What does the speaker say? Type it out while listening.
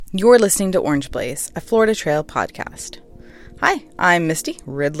You're listening to Orange Blaze, a Florida Trail podcast. Hi, I'm Misty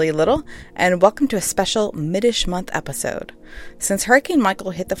Ridley Little, and welcome to a special mid-ish month episode. Since Hurricane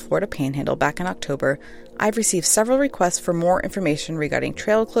Michael hit the Florida Panhandle back in October, I've received several requests for more information regarding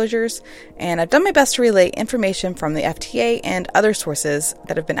trail closures, and I've done my best to relay information from the FTA and other sources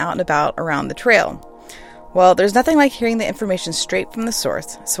that have been out and about around the trail. Well, there's nothing like hearing the information straight from the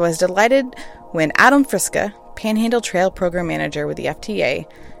source, so I was delighted when Adam Friska, Panhandle Trail Program Manager with the FTA,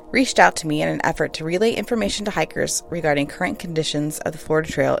 reached out to me in an effort to relay information to hikers regarding current conditions of the Florida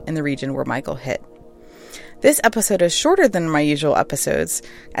Trail in the region where Michael hit. This episode is shorter than my usual episodes,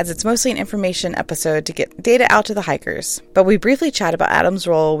 as it's mostly an information episode to get data out to the hikers, but we briefly chat about Adam's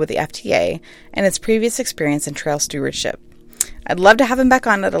role with the FTA and his previous experience in trail stewardship. I'd love to have him back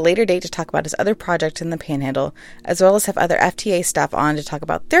on at a later date to talk about his other projects in the Panhandle, as well as have other FTA staff on to talk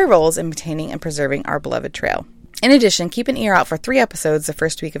about their roles in maintaining and preserving our beloved trail. In addition, keep an ear out for 3 episodes the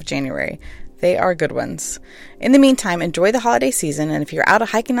first week of January. They are good ones. In the meantime, enjoy the holiday season, and if you're out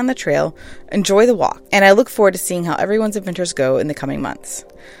hiking on the trail, enjoy the walk. And I look forward to seeing how everyone's adventures go in the coming months.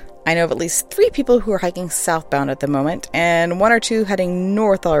 I know of at least 3 people who are hiking southbound at the moment, and 1 or 2 heading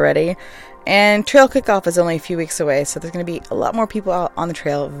north already. And trail kickoff is only a few weeks away, so there's going to be a lot more people out on the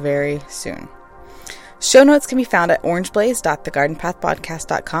trail very soon. Show notes can be found at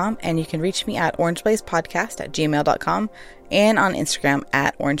orangeblaze.thegardenpathpodcast.com, and you can reach me at orangeblazepodcast@gmail.com and on Instagram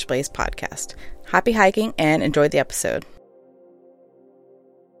at orangeblazepodcast. Happy hiking and enjoy the episode.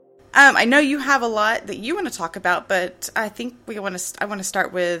 I know you have a lot that you want to talk about, but I think I want to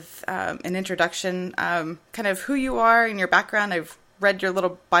start with an introduction, kind of who you are and your background. I've read your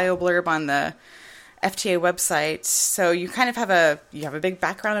little bio blurb on the FTA website, so you kind of have a big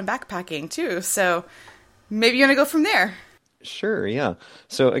background in backpacking too. So maybe you want to go from there. Sure, yeah.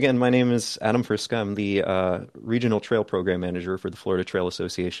 So again, my name is Adam Friska. I'm the Regional Trail Program Manager for the Florida Trail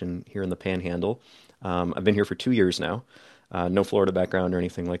Association here in the Panhandle. I've been here for 2 years now. No Florida background or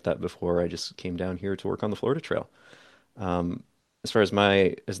anything like that before. I just came down here to work on the Florida Trail. As far as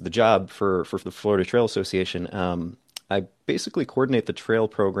the job for the Florida Trail Association, I basically coordinate the trail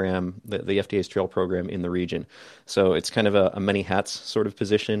program, the FTA's trail program in the region. So it's kind of a many hats sort of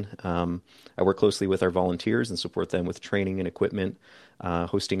position. I work closely with our volunteers and support them with training and equipment,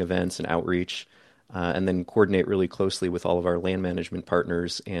 hosting events and outreach, and then coordinate really closely with all of our land management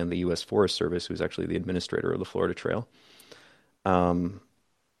partners and the U.S. Forest Service, who's actually the administrator of the Florida Trail.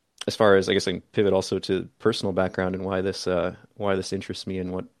 As far as, I guess I can pivot also to personal background and why this interests me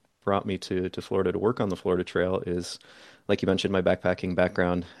and what brought me to Florida to work on the Florida Trail is, like you mentioned, my backpacking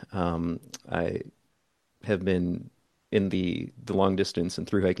background. I have been in the long distance and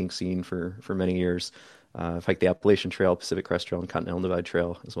through hiking scene for many years. I've hiked the Appalachian Trail, Pacific Crest Trail, and Continental Divide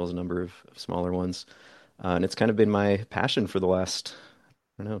Trail, as well as a number of smaller ones. And it's kind of been my passion for the last,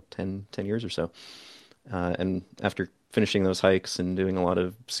 10 years or so. And after finishing those hikes and doing a lot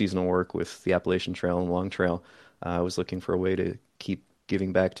of seasonal work with the Appalachian Trail and Long Trail, I was looking for a way to keep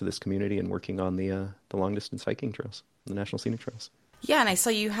giving back to this community and working on the long distance hiking trails, the National Scenic Trails. Yeah, and I saw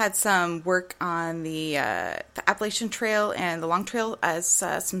you had some work on the Appalachian Trail and the Long Trail as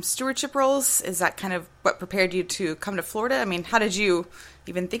some stewardship roles. Is that kind of what prepared you to come to Florida? I mean, how did you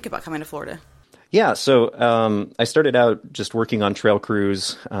even think about coming to Florida? Yeah, so I started out just working on trail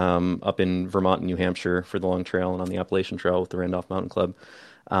crews up in Vermont and New Hampshire for the Long Trail and on the Appalachian Trail with the Randolph Mountain Club.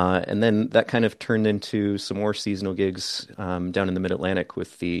 And then that kind of turned into some more seasonal gigs down in the Mid-Atlantic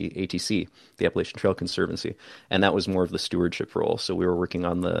with the ATC, the Appalachian Trail Conservancy. And that was more of the stewardship role. So we were working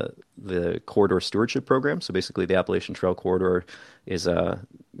on the corridor stewardship program. So basically the Appalachian Trail corridor is the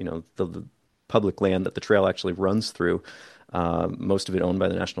public land that the trail actually runs through, most of it owned by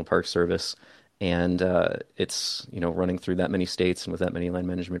the National Park Service. And it's, running through that many states and with that many land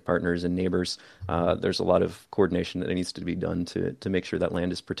management partners and neighbors, there's a lot of coordination that needs to be done to make sure that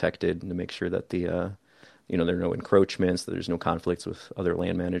land is protected and to make sure that there are no encroachments, that there's no conflicts with other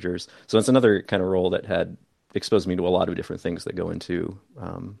land managers. So it's another kind of role that had exposed me to a lot of different things that go into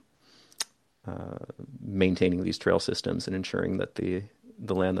maintaining these trail systems and ensuring that the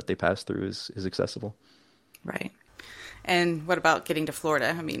land that they pass through is accessible. Right. And what about getting to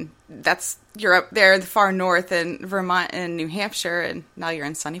Florida? I mean, you're up there the far north in Vermont and New Hampshire, and now you're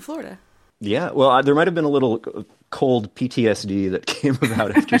in sunny Florida. Yeah, well, there might have been a little cold PTSD that came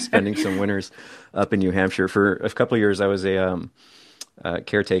about after spending some winters up in New Hampshire. For a couple of years, I was a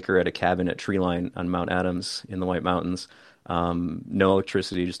caretaker at a cabin at Treeline on Mount Adams in the White Mountains. No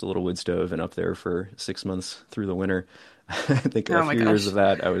electricity, just a little wood stove, and up there for 6 months through the winter. I think a few years of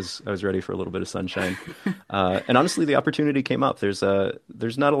that, I was ready for a little bit of sunshine. And honestly, the opportunity came up. There's a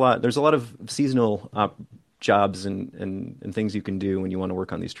lot of seasonal jobs and things you can do when you want to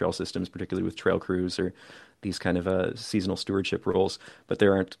work on these trail systems, particularly with trail crews or these kind of seasonal stewardship roles. But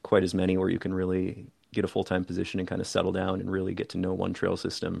there aren't quite as many where you can really get a full-time position and kind of settle down and really get to know one trail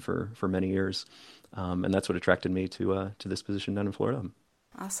system for many years. And that's what attracted me to this position down in Florida.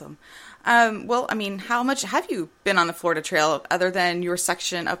 Awesome. Well, I mean, how much have you been on the Florida Trail other than your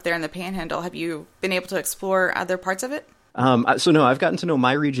section up there in the Panhandle? Have you been able to explore other parts of it? So no, I've gotten to know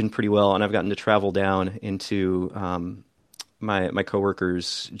my region pretty well, and I've gotten to travel down into my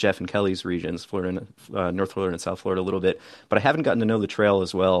coworkers Jeff and Kelly's regions, Florida, North Florida and South Florida a little bit. But I haven't gotten to know the trail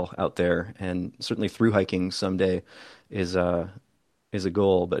as well out there, and certainly through hiking someday is a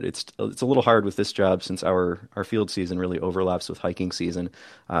goal. But it's a little hard with this job since our field season really overlaps with hiking season.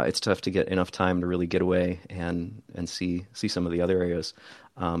 It's tough to get enough time to really get away and see some of the other areas.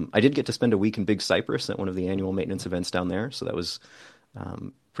 I did get to spend a week in Big Cypress at one of the annual maintenance events down there, so that was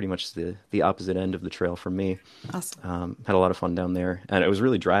pretty much the opposite end of the trail from me. Awesome. Had a lot of fun down there, and it was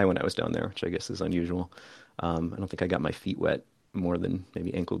really dry when I was down there, which I guess is unusual. I don't think I got my feet wet more than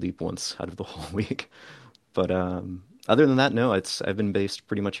maybe ankle deep once out of the whole week. But other than that, no, I've been based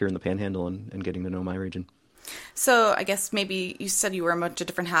pretty much here in the Panhandle and getting to know my region. So I guess maybe you said you wear a bunch of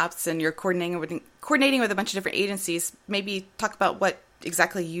different hats and you're coordinating with a bunch of different agencies. Maybe talk about what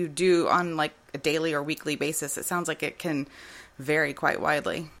exactly you do on like a daily or weekly basis. It sounds like it can vary quite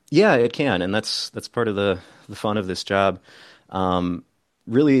widely. Yeah, it can, and that's part of the fun of this job.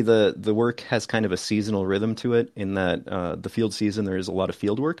 Really, the work has kind of a seasonal rhythm to it in that the field season there is a lot of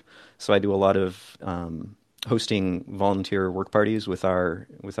field work. So I do a lot of hosting volunteer work parties with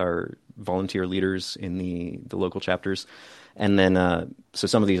our volunteer leaders in the local chapters. And then, so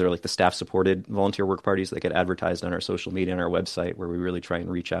some of these are like the staff-supported volunteer work parties that get advertised on our social media and our website, where we really try and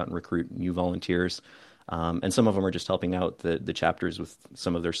reach out and recruit new volunteers. And some of them are just helping out the chapters with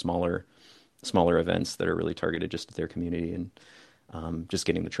some of their smaller events that are really targeted just at their community and just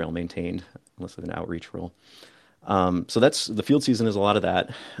getting the trail maintained, unless with an outreach role. So that's the field season is a lot of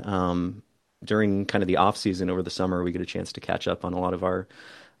that. During kind of the off season over the summer, we get a chance to catch up on a lot of our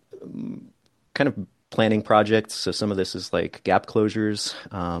kind of planning projects. So some of this is like gap closures,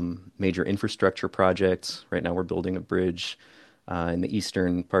 major infrastructure projects. Right now we're building a bridge in the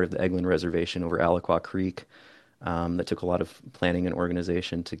eastern part of the Eglin Reservation over Aliquot Creek that took a lot of planning and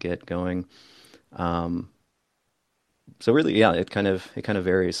organization to get going. So really, yeah, it kind of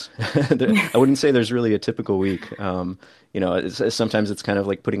varies. I wouldn't say there's really a typical week. Sometimes it's kind of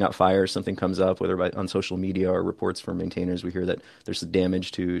like putting out fires. Something comes up, whether on social media or reports from maintainers. We hear that there's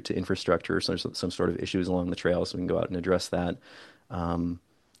damage to infrastructure, so there's some sort of issues along the trail, so we can go out and address that.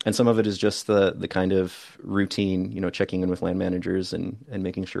 And some of it is just the kind of routine, checking in with land managers and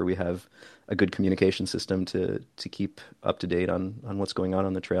making sure we have a good communication system to keep up to date on what's going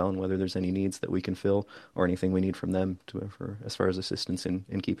on the trail and whether there's any needs that we can fill or anything we need from them for as far as assistance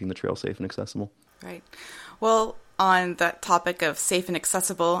in keeping the trail safe and accessible. Right. Well, on that topic of safe and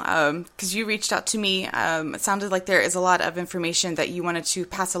accessible, because you reached out to me, it sounded like there is a lot of information that you wanted to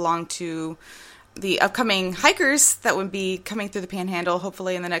pass along to the upcoming hikers that would be coming through the Panhandle,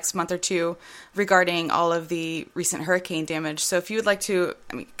 hopefully in the next month or two, regarding all of the recent hurricane damage. So if you would like to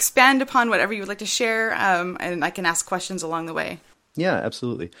expand upon whatever you would like to share, and I can ask questions along the way. Yeah,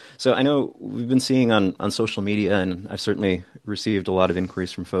 absolutely. So I know we've been seeing on social media, and I've certainly received a lot of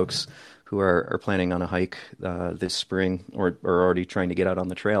inquiries from folks who are planning on a hike this spring or already trying to get out on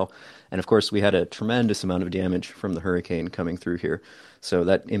the trail. And of course, we had a tremendous amount of damage from the hurricane coming through here. So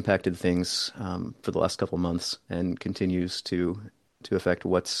that impacted things for the last couple of months and continues to affect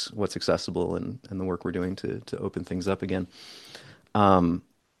what's accessible and the work we're doing to open things up again. I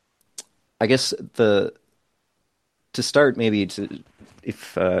guess to start, maybe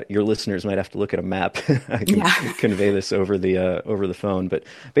if your listeners might have to look at a map, I can convey this over the phone. But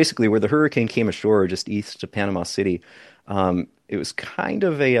basically, where the hurricane came ashore, just east of Panama City, it was kind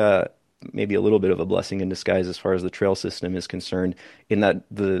of maybe a little bit of a blessing in disguise as far as the trail system is concerned, in that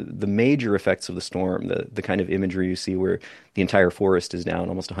the major effects of the storm, the kind of imagery you see where the entire forest is down,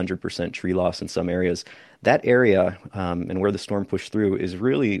 almost 100% tree loss in some areas, that area and where the storm pushed through is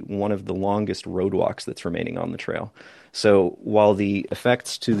really one of the longest roadwalks that's remaining on the trail. So while the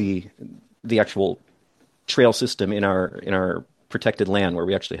effects to the actual trail system in our protected land, where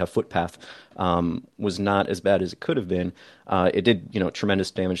we actually have footpath, was not as bad as it could have been, it did tremendous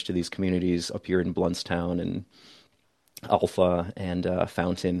damage to these communities up here in Bluntstown and Alpha and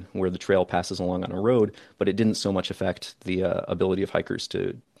Fountain, where the trail passes along on a road, but it didn't so much affect the ability of hikers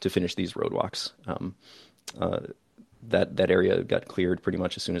to finish these roadwalks. That area got cleared pretty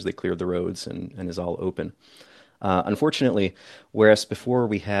much as soon as they cleared the roads and is all open. Unfortunately, whereas before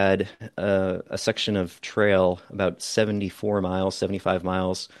we had a section of trail about 74 miles, 75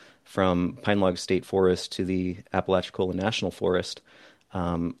 miles from Pine Log State Forest to the Apalachicola National Forest,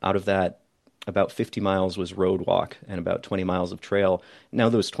 out of that, about 50 miles was road walk and about 20 miles of trail. Now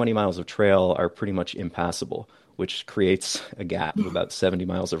those 20 miles of trail are pretty much impassable, which creates a gap of about 70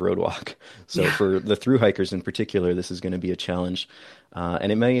 miles of road walk. So for the thru hikers in particular, this is going to be a challenge.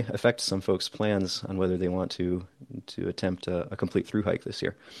 And it may affect some folks' plans on whether they want to attempt a complete thru hike this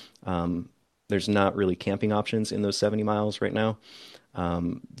year. There's not really camping options in those 70 miles right now.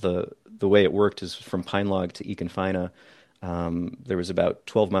 The way it worked is from Pine Log to Econfina, there was about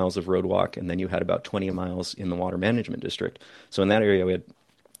 12 miles of road walk, and then you had about 20 miles in the Water Management District. So in that area, we had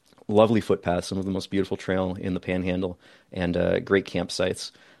lovely footpaths, some of the most beautiful trail in the Panhandle, and great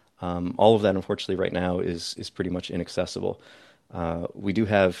campsites. All of that, unfortunately, right now is pretty much inaccessible. We do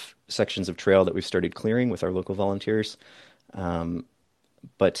have sections of trail that we've started clearing with our local volunteers,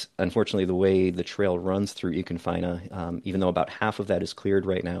 but unfortunately, the way the trail runs through Econfina, even though about half of that is cleared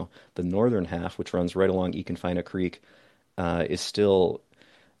right now, the northern half, which runs right along Econfina Creek, is still,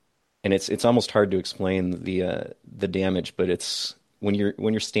 and it's almost hard to explain the damage, but it's when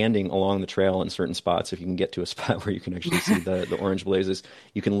you're standing along the trail in certain spots, if you can get to a spot where you can actually see the orange blazes,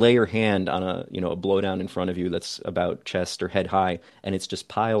 you can lay your hand on a blowdown in front of you that's about chest or head high, and it's just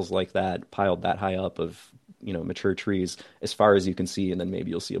piles like that, piled that high up of mature trees as far as you can see, and then maybe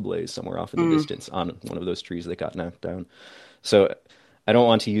you'll see a blaze somewhere off in the distance on one of those trees that got knocked down. So I don't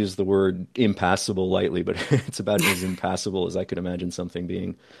want to use the word impassable lightly, but it's about as impassable as I could imagine something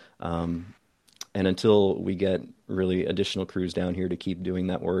being. And until we get really additional crews down here to keep doing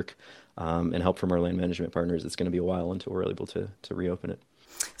that work and help from our land management partners, it's going to be a while until we're able to reopen it.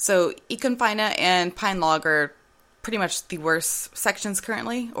 So Econfina and Pine Log are pretty much the worst sections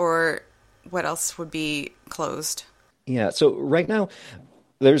currently, or what else would be closed? Yeah, so right now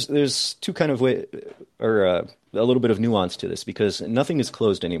there's two kind of way, or a little bit of nuance to this, because nothing is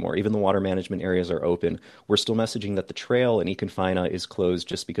closed anymore. Even the water management areas are open. We're still messaging that the trail in Econfina is closed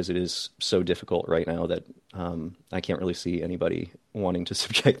just because it is so difficult right now that I can't really see anybody wanting to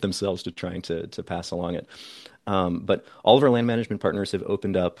subject themselves to trying to pass along it. But all of our land management partners have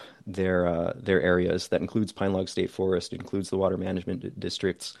opened up their areas. That includes Pine Log State Forest, it includes the water management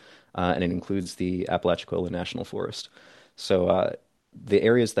districts, and it includes the Apalachicola National Forest. So the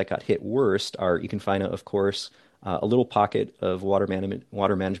areas that got hit worst are Econfina, of course, a little pocket of water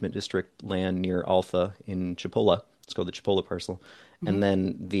management district land near Altha in Chipola. It's called the Chipola parcel. And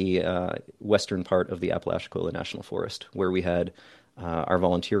then the western part of the Apalachicola National Forest, where we had our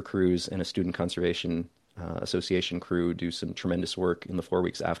volunteer crews and a student conservation association crew do some tremendous work in the 4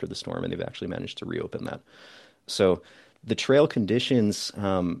 weeks after the storm, and they've actually managed to reopen that. So the trail conditions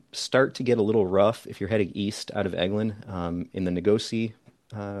start to get a little rough if you're heading east out of Eglin in the Nagosi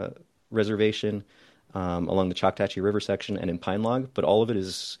Reservation, along the Choctachi River section, and in Pine Log, but all of it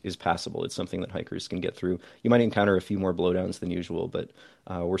is passable. It's something that hikers can get through. You might encounter a few more blowdowns than usual, but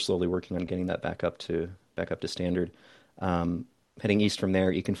we're slowly working on getting that back up to standard. Heading east from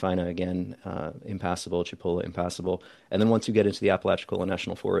there, Econfina again, impassable, Chipola impassable. And then once you get into the Apalachicola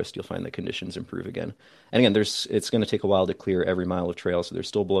National Forest, you'll find that conditions improve again. And again, it's going to take a while to clear every mile of trail, so there's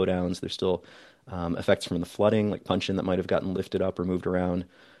still blowdowns, there's still effects from the flooding, like Punchin that might have gotten lifted up or moved around.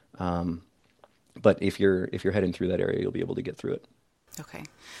 But if you're heading through that area, you'll be able to get through it. Okay.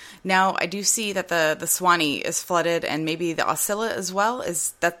 Now, I do see that the Suwannee is flooded, and maybe the Aucilla as well.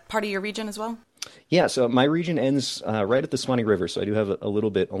 Is that part of your region as well? Yeah, so my region ends right at the Suwannee River, so I do have a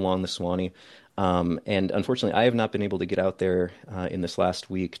little bit along the Suwannee. And unfortunately, I have not been able to get out there in this last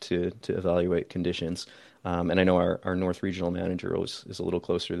week to evaluate conditions. And I know our North Regional Manager is a little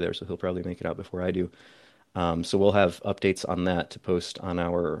closer there, so he'll probably make it out before I do. So we'll have updates on that to post on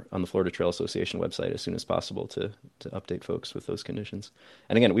the Florida Trail Association website as soon as possible to update folks with those conditions.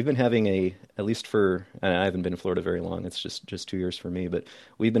 And again, we've been having and I haven't been in Florida very long, it's just 2 years for me, but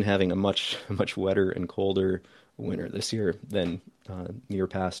we've been having a much wetter and colder winter this year than year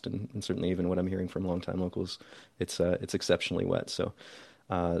past, and certainly even what I'm hearing from longtime locals, it's exceptionally wet. So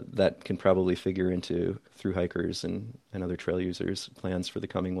that can probably figure into through hikers and other trail users' plans for the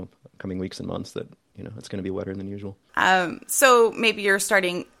coming weeks and months that it's going to be wetter than usual. So maybe you're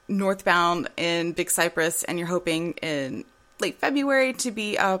starting northbound in Big Cypress and you're hoping in late February to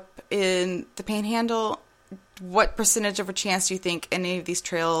be up in the Panhandle. What percentage of a chance do you think any of these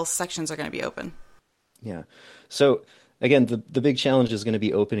trail sections are going to be open? Yeah. So again, the big challenge is going to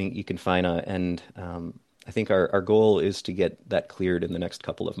be opening Econfina, and I think our goal is to get that cleared in the next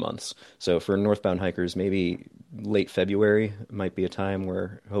couple of months. So for northbound hikers, maybe late February might be a time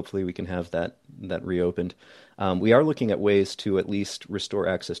where hopefully we can have that reopened. We are looking at ways to at least restore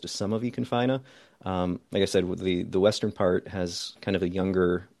access to some of Econfina. Like I said, the western part has kind of a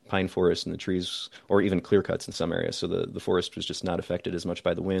younger pine forest, and the trees, or even clear cuts in some areas. So the forest was just not affected as much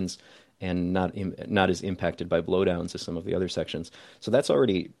by the winds and not as impacted by blowdowns as some of the other sections. So that's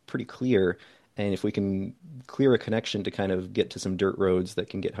already pretty clear. And if we can clear a connection to kind of get to some dirt roads that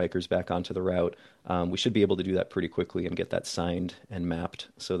can get hikers back onto the route, we should be able to do that pretty quickly and get that signed and mapped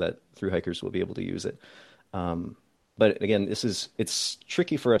so that through hikers will be able to use it. But again, it's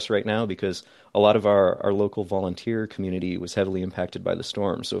tricky for us right now because a lot of our local volunteer community was heavily impacted by the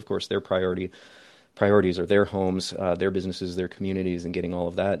storm. So of course their priorities are their homes, their businesses, their communities, and getting all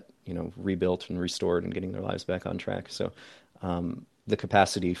of that, rebuilt and restored and getting their lives back on track. So the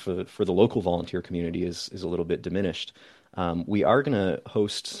capacity for the local volunteer community is a little bit diminished. We are going to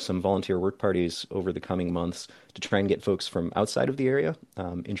host some volunteer work parties over the coming months to try and get folks from outside of the area,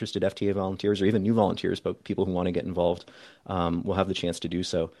 interested FTA volunteers or even new volunteers, but people who want to get involved will have the chance to do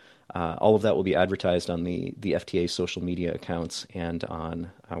so. All of that will be advertised on the FTA social media accounts and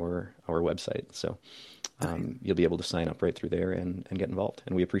on our website. So you'll be able to sign up right through there and get involved.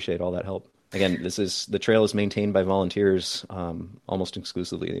 And we appreciate all that help. Again, the trail is maintained by volunteers almost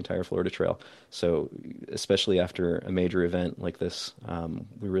exclusively, the entire Florida Trail. So especially after a major event like this,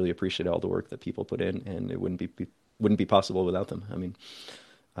 we really appreciate all the work that people put in, and it wouldn't be possible without them. I mean,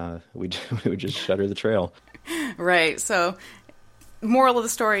 we would just shutter the trail. Right. So moral of the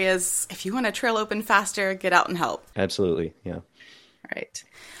story is, if you want a trail open faster, get out and help. Absolutely. Yeah. Right.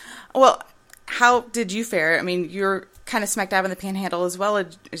 Well, how did you fare? I mean, you're kind of smack dab in the Panhandle as well.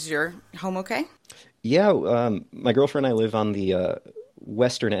 Is your home okay? Yeah, my girlfriend and I live on the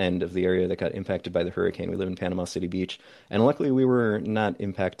western end of the area that got impacted by the hurricane. We live in Panama City Beach, and luckily we were not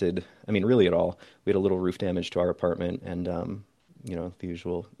impacted, I mean, really at all. We had a little roof damage to our apartment and, the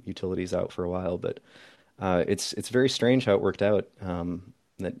usual utilities out for a while, but it's very strange how it worked out,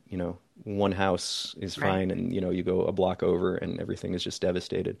 that, one house is fine, right, and, you go a block over and everything is just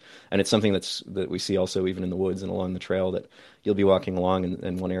devastated. And it's something that we see also even in the woods and along the trail, that you'll be walking along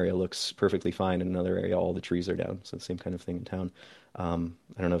and one area looks perfectly fine, and another area all the trees are down. So the same kind of thing in town. I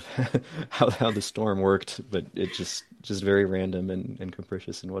don't know how the storm worked, but it just very random and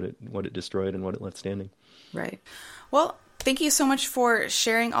capricious in what it destroyed and what it left standing. Right. Well, thank you so much for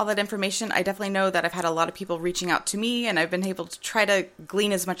sharing all that information. I definitely know that I've had a lot of people reaching out to me, and I've been able to try to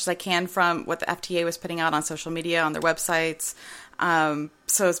glean as much as I can from what the FTA was putting out on social media, on their websites.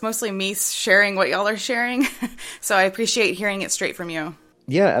 So it's mostly me sharing what y'all are sharing. So I appreciate hearing it straight from you.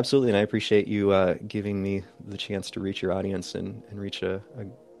 Yeah, absolutely. And I appreciate you giving me the chance to reach your audience and reach a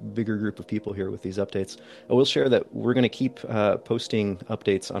bigger group of people here with these updates. I will share that we're going to keep posting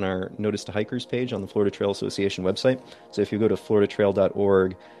updates on our Notice to Hikers page on the Florida Trail Association website. So if you go to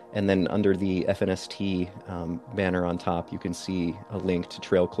floridatrail.org and then under the FNST banner on top, you can see a link to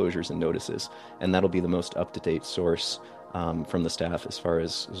trail closures and notices. And that'll be the most up-to-date source from the staff as far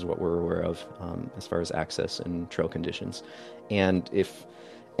as what we're aware of, as far as access and trail conditions. And if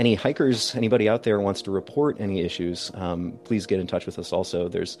anybody out there wants to report any issues, please get in touch with us also.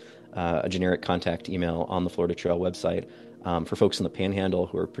 There's a generic contact email on the Florida Trail website for folks in the Panhandle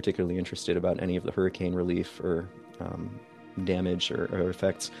who are particularly interested about any of the hurricane relief or damage or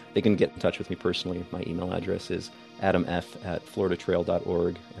effects. They can get in touch with me personally. My email address is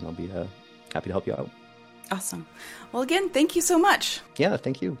adamf@floridatrail.org, and I'll be happy to help you out. Awesome. Well, again, thank you so much. Yeah,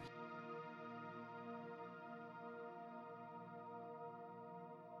 thank you.